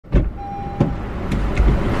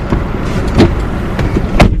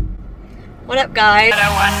up, guys?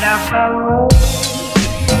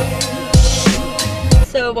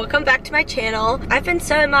 So welcome back to my channel. I've been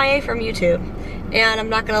so MIA from YouTube, and I'm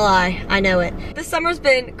not gonna lie, I know it. This summer's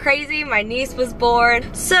been crazy. My niece was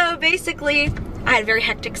born, so basically I had a very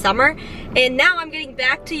hectic summer, and now I'm getting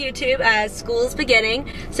back to YouTube as school's beginning.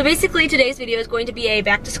 So basically today's video is going to be a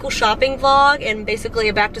back to school shopping vlog and basically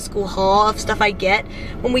a back to school haul of stuff I get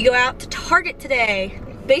when we go out to Target today.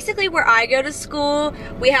 Basically where I go to school,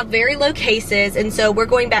 we have very low cases, and so we're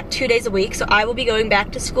going back 2 days a week. So I will be going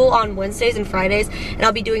back to school on Wednesdays and Fridays, and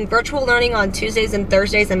I'll be doing virtual learning on Tuesdays and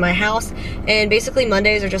Thursdays in my house. And basically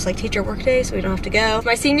Mondays are just like teacher work days, so we don't have to go. It's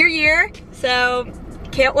my senior year, so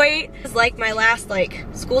can't wait. It's like my last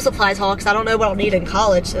school supplies haul because I don't know what I'll need in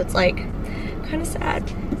college, so it's like kind of sad.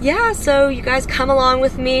 Yeah, so you guys come along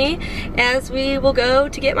with me as we will go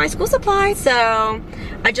to get my school supplies. So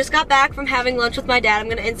I just got back from having lunch with my dad. I'm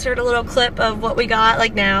gonna insert a little clip of what we got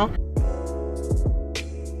now.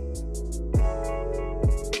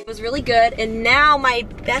 It was really good, and now my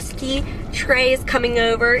bestie Trey is coming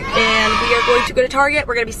over and we are going to go to Target.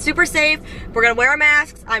 We're gonna be super safe. We're gonna wear our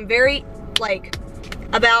masks. I'm very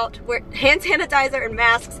about hand sanitizer and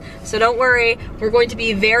masks, so don't worry, we're going to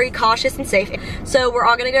be very cautious and safe. So we're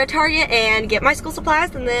all gonna go to Target and get my school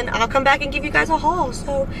supplies, and then I'll come back and give you guys a haul.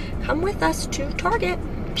 So come with us to Target.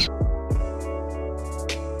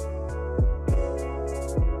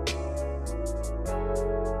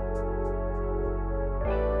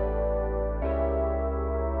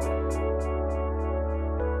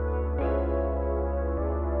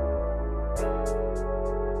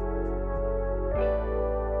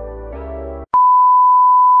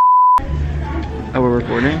 Oh, we're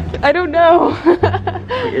recording? I don't know.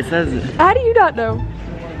 Wait, it says... How do you not know?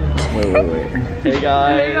 Wait. Hey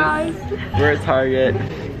guys. Hey guys. We're at Target.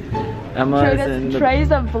 Emma is in the...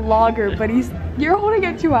 Trey's a vlogger, but you're holding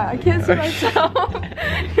it too high. I can't see myself.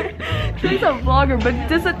 Trey's a vlogger, but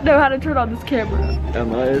doesn't know how to turn on this camera.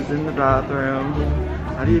 Emma is in the bathroom.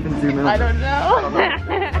 How do you even zoom in? I don't know.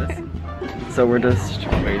 So we're just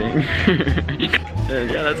waiting.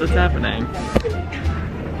 Yeah, that's what's happening.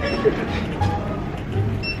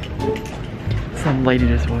 Some lady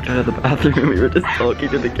just walked out of the bathroom and we were just talking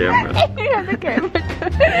to the camera. Yeah, the camera.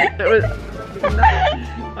 It was...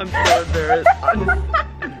 I'm so embarrassed. I'm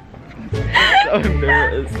so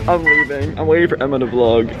embarrassed. I'm leaving. I'm waiting for Emma to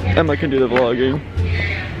vlog. Emma can do the vlogging.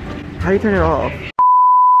 How do you turn it off?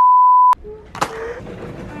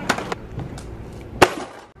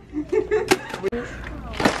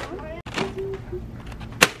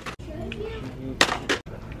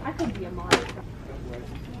 I could be a model.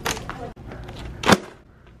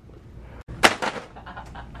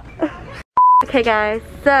 Okay guys,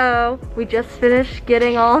 so we just finished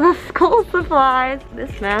getting all the school supplies.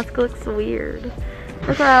 This mask looks weird.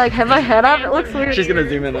 That's why I have my head up, it looks weird. She's gonna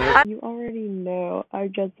zoom in on it. You already know I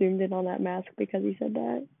just zoomed in on that mask because you said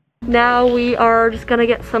that. Now we are just gonna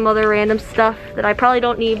get some other random stuff that I probably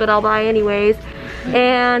don't need, but I'll buy anyways.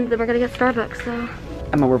 And then we're gonna get Starbucks, so.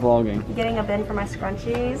 Emma, we're vlogging. Getting a bin for my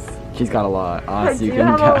scrunchies. She's got a lot. I do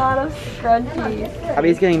have a lot of scrunchies.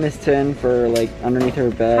 Abby's getting this tin for underneath her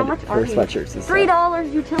bed. How much for are these? sweatshirts and stuff.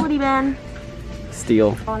 $3 utility bin.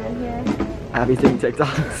 Steal. On in here. Abby's doing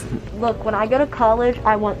TikToks. Look, when I go to college,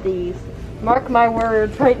 I want these. Mark my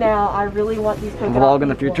words, right now, I really want these. Vlog in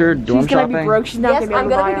the future, dorm She's gonna shopping. be broke. She's not Yes, gonna be able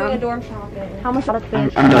to buy I'm gonna be doing a them. dorm shopping. How much? I'm done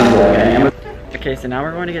vlogging. Okay, so now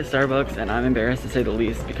we're going to get Starbucks, and I'm embarrassed to say the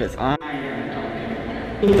least because I'm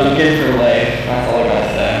Dunkin' for late. That's all I gotta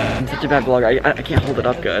say. I'm such a bad vlogger. I can't hold it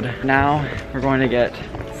up good. Now we're going to get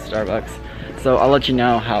Starbucks. So I'll let you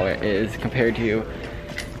know how it is compared to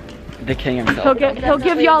the king himself. He'll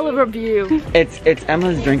give y'all a review. It's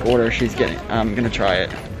Emma's drink order. She's getting. I'm gonna try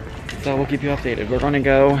it. So we'll keep you updated. We're gonna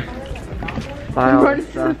go buy all this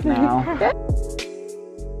stuff now.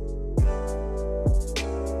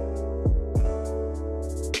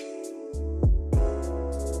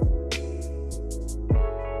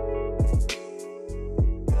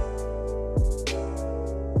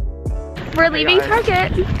 We're leaving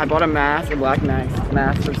Target. I bought a mask, a black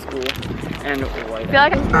mask for school, and a white.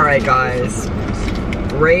 Alright guys,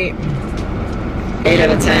 rate 8 out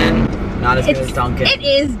of 10. Not as good as Dunkin'. It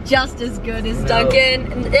is just as good as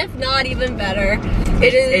Dunkin', if not even better.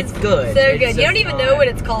 It is. It's good. So good. You don't even know what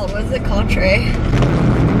it's called. What is it called, Trey?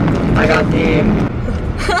 I got the...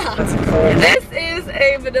 What's it called? This is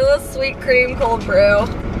a vanilla sweet cream cold brew.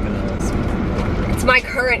 It's my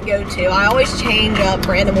current go-to. I always change up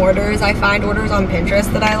random orders. I find orders on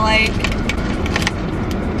Pinterest that I like.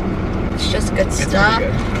 It's just good stuff.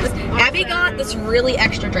 Really good. Abby got this really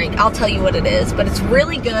extra drink. I'll tell you what it is, but it's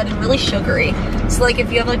really good and really sugary. So like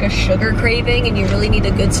if you have like a sugar craving and you really need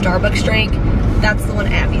a good Starbucks drink, that's the one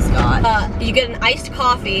Abby's got. You get an iced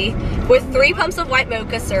coffee with 3 pumps of white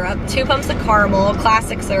mocha syrup, 2 pumps of caramel,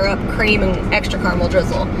 classic syrup, cream, and extra caramel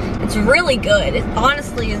drizzle. It's really good. It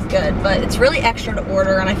honestly is good, but it's really extra to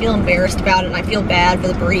order, and I feel embarrassed about it, and I feel bad for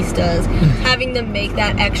the baristas having them make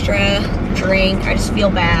that extra drink. I just feel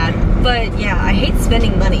bad. But yeah, I hate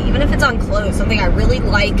spending money, even if it's on clothes, something I really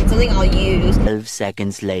like and something I'll use. 12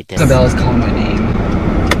 seconds later. Isabella's calling my name.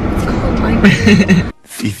 Oh my God.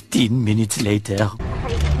 15 minutes later.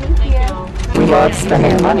 We love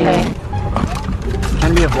spending money.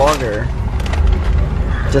 Trying to be a vlogger.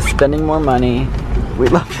 Just spending more money. We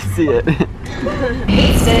love to see it. I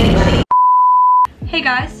hate spending money. Hey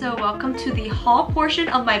guys, so welcome to the haul portion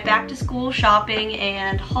of my back to school shopping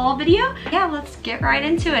and haul video. Yeah, let's get right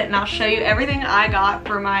into it and I'll show you everything I got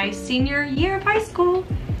for my senior year of high school,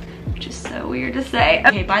 which is so weird to say.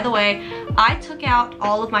 Okay, by the way, I took out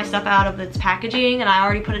all of my stuff out of its packaging and I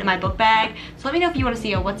already put it in my book bag. So let me know if you want to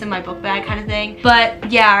see a what's in my book bag kind of thing. But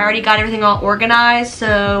yeah, I already got everything all organized,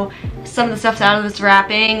 so some of the stuff's out of its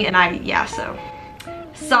wrapping and so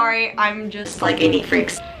sorry, I'm just like a neat freak.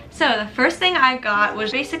 So the first thing I got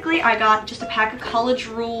was basically I got just a pack of college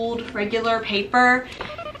ruled regular paper.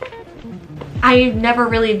 I never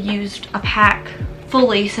really used a pack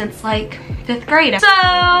fully since like 5th grade. So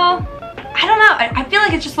I don't know, I feel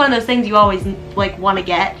like it's just one of those things you always like want to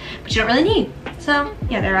get, but you don't really need. So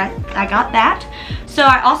yeah, there I got that. So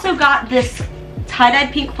I also got this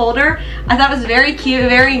tie-dyed pink folder. I thought it was very cute,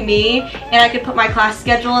 very me, and I could put my class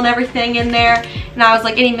schedule and everything in there. And I was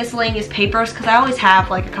like, any miscellaneous papers, because I always have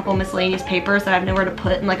like a couple miscellaneous papers that I have nowhere to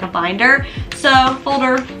put in like a binder. So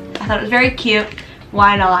folder, I thought it was very cute.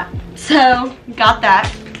 Why not? So got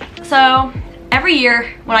that. So every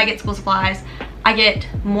year when I get school supplies, I get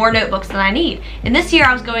more notebooks than I need. And this year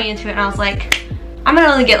I was going into it and I was like, I'm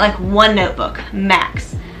gonna only get like 1 notebook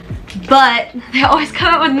max. But they always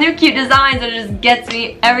come up with new cute designs and it just gets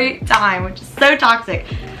me every time, which is so toxic.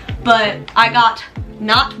 But I got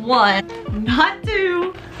not 1, not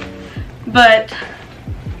 2, but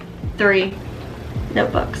 3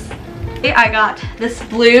 notebooks. I got this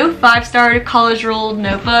blue 5-star college ruled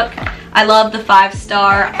notebook. I love the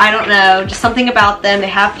 5-star. I don't know, just something about them. They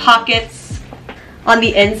have pockets on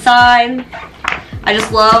the inside. I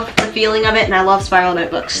just love the feeling of it and I love spiral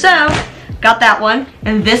notebooks. So got that one.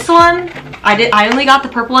 And this one, I only got the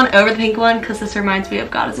purple one over the pink one because this reminds me of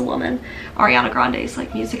God is a Woman, Ariana Grande's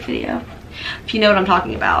like music video. If you know what I'm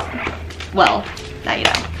talking about, well, now you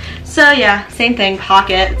know. So yeah, same thing,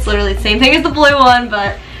 pocket. It's literally the same thing as the blue one,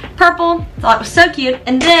 but purple. Thought it was so cute.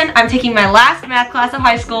 And then I'm taking my last math class of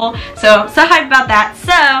high school, so hyped about that.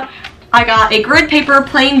 So I got a grid paper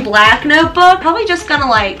plain black notebook. Probably just gonna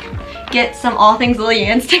like get some All Things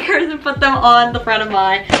Leanne stickers and put them on the front of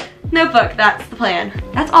my notebook. That's the plan.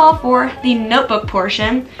 That's all for the notebook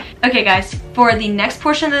portion. Okay guys, for the next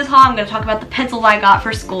portion of this haul, I'm going to talk about the pencils I got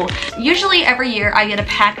for school. Usually every year I get a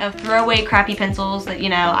pack of throwaway crappy pencils that, you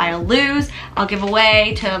know, I'll lose. I'll give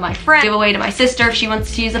away to my friend, give away to my sister if she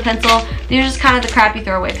wants to use a pencil. These are just kind of the crappy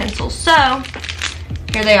throwaway pencils. So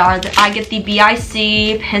here they are. I get the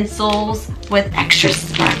BIC pencils with extra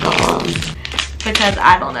sparkles because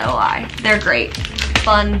I don't know why. They're great.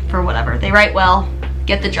 Fun for whatever. They write well.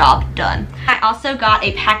 Get the job done. I also got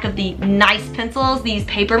a pack of the nice pencils, these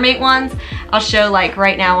Papermate ones. I'll show like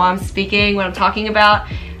right now while I'm speaking what I'm talking about.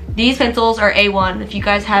 These pencils are A1. If you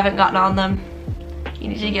guys haven't gotten on them, you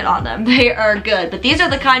need to get on them. They are good, but these are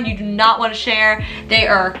the kind you do not want to share. They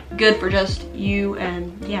are good for just you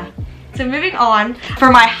and yeah. So moving on,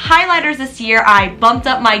 for my highlighters this year, I bumped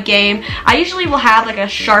up my game. I usually will have like a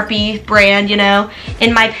Sharpie brand, you know,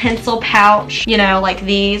 in my pencil pouch, you know, like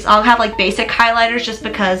these. I'll have like basic highlighters just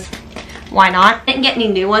because why not? I didn't get any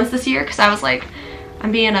new ones this year because I was like,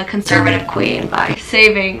 I'm being a conservative queen by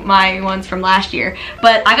saving my ones from last year.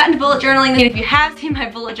 But I got into bullet journaling, and if you have seen my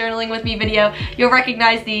bullet journaling with me video, you'll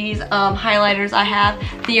recognize these highlighters I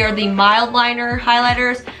have. They are the mild liner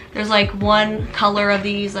highlighters. There's like 1 color of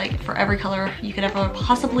these, like for every color you could ever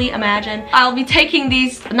possibly imagine. I'll be taking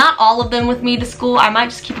these, not all of them with me to school. I might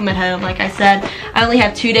just keep them at home. Like I said, I only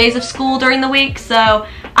have 2 days of school during the week, so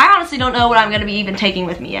I honestly don't know what I'm gonna be even taking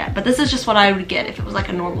with me yet, but this is just what I would get if it was like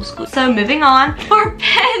a normal school. So moving on, for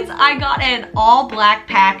pens, I got an all black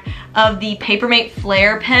pack of the Papermate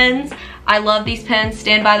Flare pens. I love these pens,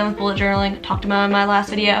 stand by them with bullet journaling, talked about them in my last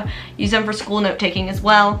video, use them for school note taking as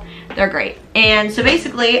well. They're great. And so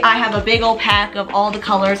basically I have a big old pack of all the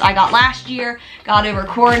colors I got last year, got over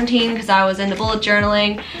quarantine because I was into bullet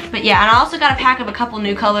journaling. But yeah, and I also got a pack of a couple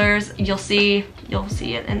new colors. You'll see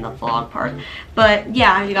it in the vlog part. But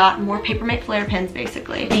yeah, I got more Papermate Flare pens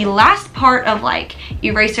basically. The last part of like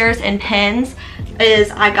erasers and pens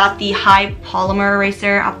is I got the high polymer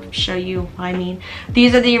eraser. I'll show you what I mean.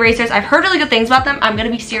 These are the erasers. I've heard really good things about them. I'm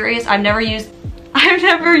gonna be serious. I've never used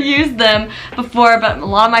them before, but a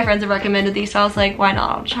lot of my friends have recommended these, so I was like, why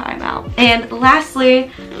not? I'll try them out. And lastly,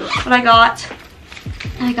 what I got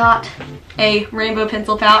a rainbow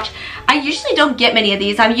pencil pouch. I usually don't get many of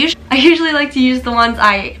these. I usually like to use the ones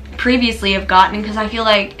I previously have gotten because I feel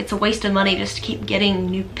like it's a waste of money just to keep getting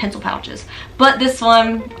new pencil pouches. But this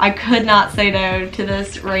one, I could not say no to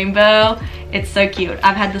this rainbow. It's so cute.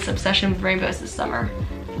 I've had this obsession with rainbows this summer.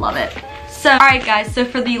 Love it. So, alright guys, so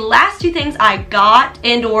for the last two things I got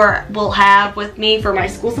and or will have with me for my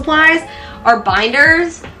school supplies are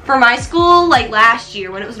binders for my school, like last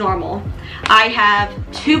year when it was normal. I have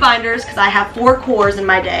 2 binders because I have 4 cores in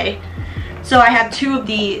my day. So I have 2 of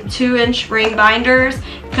the 2-inch ring binders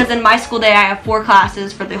because in my school day I have 4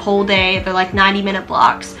 classes for the whole day. They're like 90-minute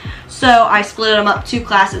blocks. So I split them up 2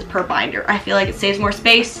 classes per binder. I feel like it saves more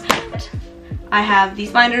space. I have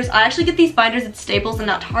these binders. I actually get these binders at Staples and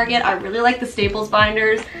not Target. I really like the Staples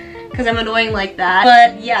binders because I'm annoying like that.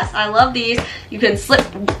 But yes, I love these. You can slip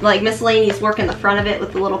like miscellaneous work in the front of it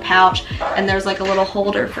with the little pouch, and there's like a little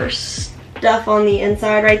holder for stuff on the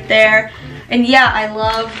inside right there. And yeah, I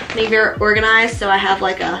love being very organized, so I have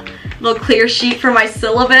like a little clear sheet for my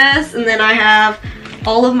syllabus, and then I have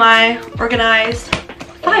all of my organized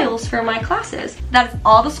files for my classes. That's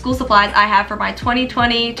all the school supplies I have for my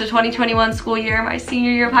 2020 to 2021 school year, my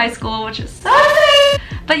senior year of high school, which is so exciting.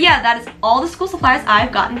 But yeah, that is all the school supplies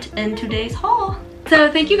I've gotten in today's haul. So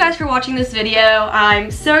thank you guys for watching this video.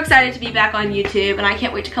 I'm so excited to be back on YouTube, and I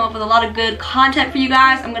can't wait to come up with a lot of good content for you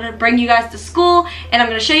guys. I'm gonna bring you guys to school, and I'm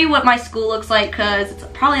gonna show you what my school looks like because it's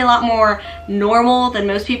probably a lot more normal than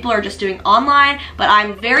most people are just doing online. But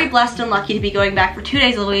I'm very blessed and lucky to be going back for 2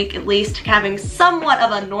 days a week at least, having somewhat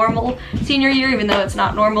of a normal senior year, even though it's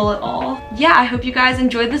not normal at all. Yeah, I hope you guys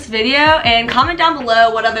enjoyed this video, and comment down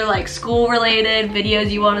below what other like school related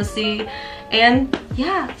videos you want to see. And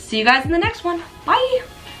yeah, see you guys in the next one. Bye.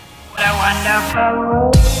 What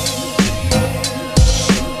a wonderful